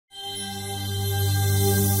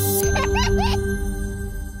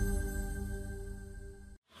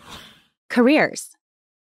Careers.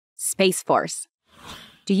 Space Force.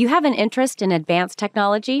 Do you have an interest in advanced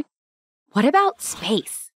technology? What about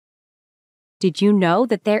space? Did you know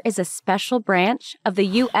that there is a special branch of the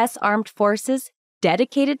U.S. Armed Forces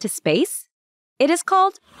dedicated to space? It is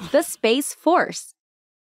called the Space Force.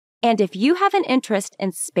 And if you have an interest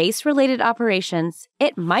in space-related operations,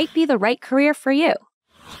 it might be the right career for you.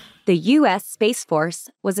 The U.S. Space Force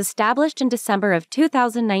was established in December of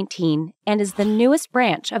 2019 and is the newest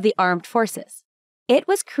branch of the Armed Forces. It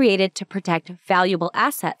was created to protect valuable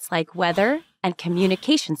assets like weather and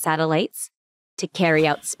communication satellites, to carry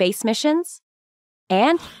out space missions,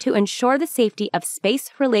 and to ensure the safety of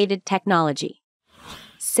space-related technology.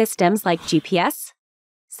 Systems like GPS,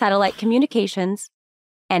 satellite communications,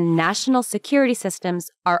 and national security systems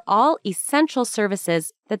are all essential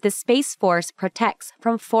services that the Space Force protects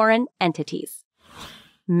from foreign entities.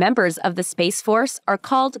 Members of the Space Force are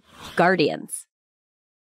called Guardians.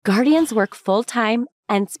 Guardians work full-time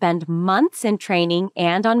and spend months in training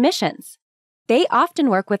and on missions. They often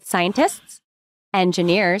work with scientists,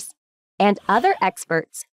 engineers, and other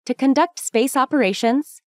experts to conduct space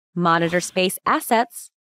operations, monitor space assets,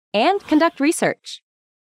 and conduct research.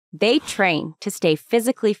 They train to stay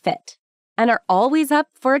physically fit and are always up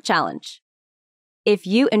for a challenge. If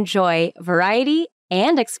you enjoy variety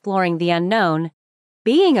and exploring the unknown,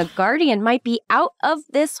 being a Guardian might be out of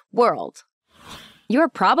this world. You're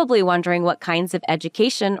probably wondering what kinds of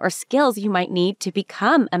education or skills you might need to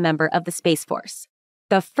become a member of the Space Force.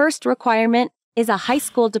 The first requirement is a high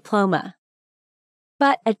school diploma.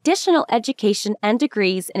 But additional education and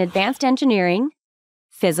degrees in advanced engineering,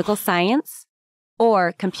 physical science,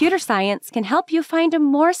 or computer science can help you find a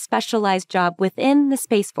more specialized job within the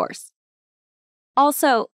Space Force.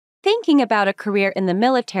 Also, thinking about a career in the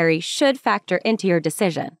military should factor into your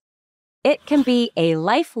decision. It can be a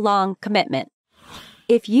lifelong commitment.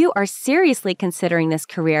 If you are seriously considering this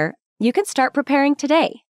career, you can start preparing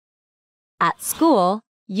today. At school,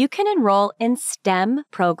 you can enroll in STEM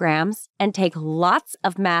programs and take lots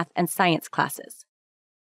of math and science classes.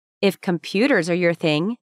 If computers are your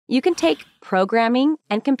thing, you can take programming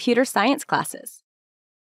and computer science classes.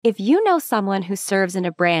 If you know someone who serves in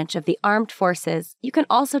a branch of the Armed Forces, you can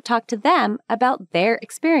also talk to them about their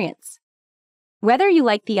experience. Whether you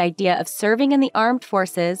like the idea of serving in the Armed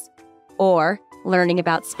Forces or learning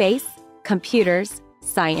about space, computers,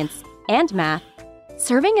 science, and math,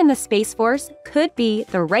 serving in the Space Force could be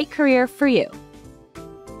the right career for you.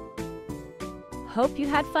 Hope you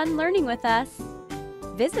had fun learning with us.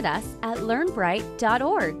 Visit us at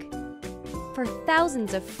learnbright.org for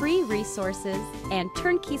thousands of free resources and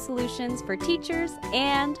turnkey solutions for teachers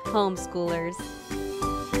and homeschoolers.